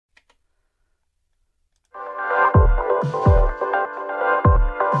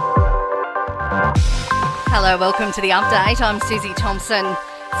Hello, welcome to The Update. I'm Susie Thompson.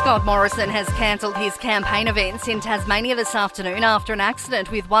 Scott Morrison has cancelled his campaign events in Tasmania this afternoon after an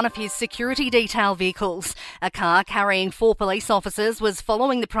accident with one of his security detail vehicles. A car carrying 4 police officers was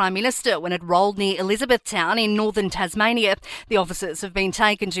following the Prime Minister when it rolled near Elizabethtown in northern Tasmania. The officers have been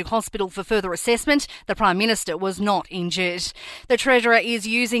taken to hospital for further assessment. The Prime Minister was not injured. The Treasurer is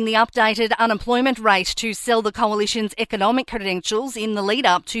using the updated unemployment rate to sell the Coalition's economic credentials in the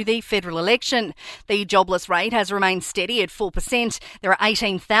lead-up to the federal election. The jobless rate has remained steady at 4%. There are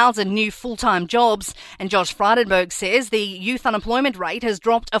 18,000 new full-time jobs, and Josh Frydenberg says the youth unemployment rate has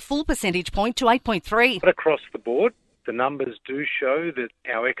dropped a full percentage point to 8.3. But across the board, the numbers do show that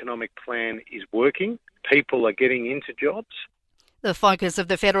our economic plan is working. People are getting into jobs. The focus of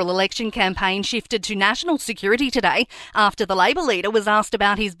the federal election campaign shifted to national security today after the Labor leader was asked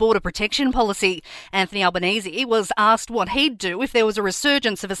about his border protection policy. Anthony Albanese was asked what he'd do if there was a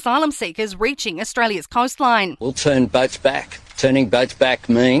resurgence of asylum seekers reaching Australia's coastline. We'll turn boats back. Turning boats back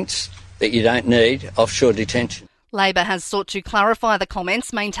means that you don't need offshore detention. Labor has sought to clarify the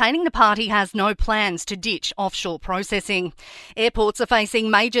comments, maintaining the party has no plans to ditch offshore processing. Airports are facing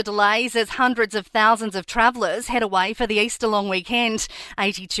major delays as hundreds of thousands of travellers head away for the Easter long weekend.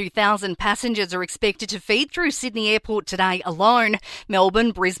 82,000 passengers are expected to feed through Sydney Airport today alone.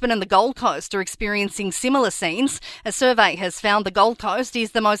 Melbourne, Brisbane and the Gold Coast are experiencing similar scenes. A survey has found the Gold Coast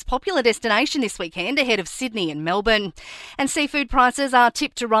is the most popular destination this weekend, ahead of Sydney and Melbourne. And seafood prices are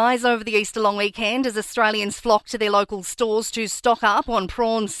tipped to rise over the Easter long weekend as Australians flock to their local stores to stock up on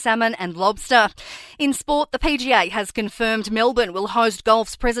prawns, salmon and lobster. In sport, the PGA has confirmed Melbourne will host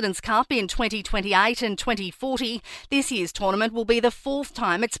golf's President's Cup in 2028 and 2040. This year's tournament will be the 4th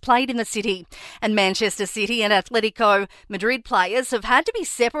time it's played in the city. And Manchester City and Atletico Madrid players have had to be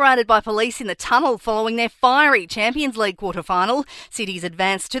separated by police in the tunnel following their fiery Champions League quarter-final. City's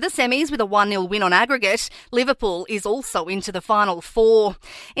advanced to the semis with a 1-0 win on aggregate. Liverpool is also into the final 4.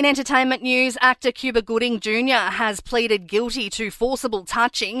 In entertainment news, actor Cuba Gooding Jr. has pleaded guilty to forcible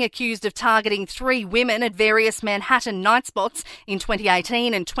touching, accused of targeting 3 women at various Manhattan night spots in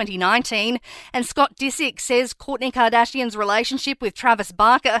 2018 and 2019. And Scott Disick says Kourtney Kardashian's relationship with Travis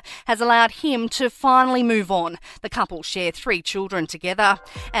Barker has allowed him to finally move on. The couple share 3 children together.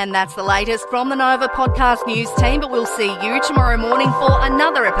 And that's the latest from the Nova Podcast News team, but we'll see you tomorrow morning for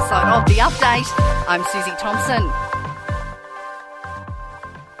another episode of The Update. I'm Susie Thompson.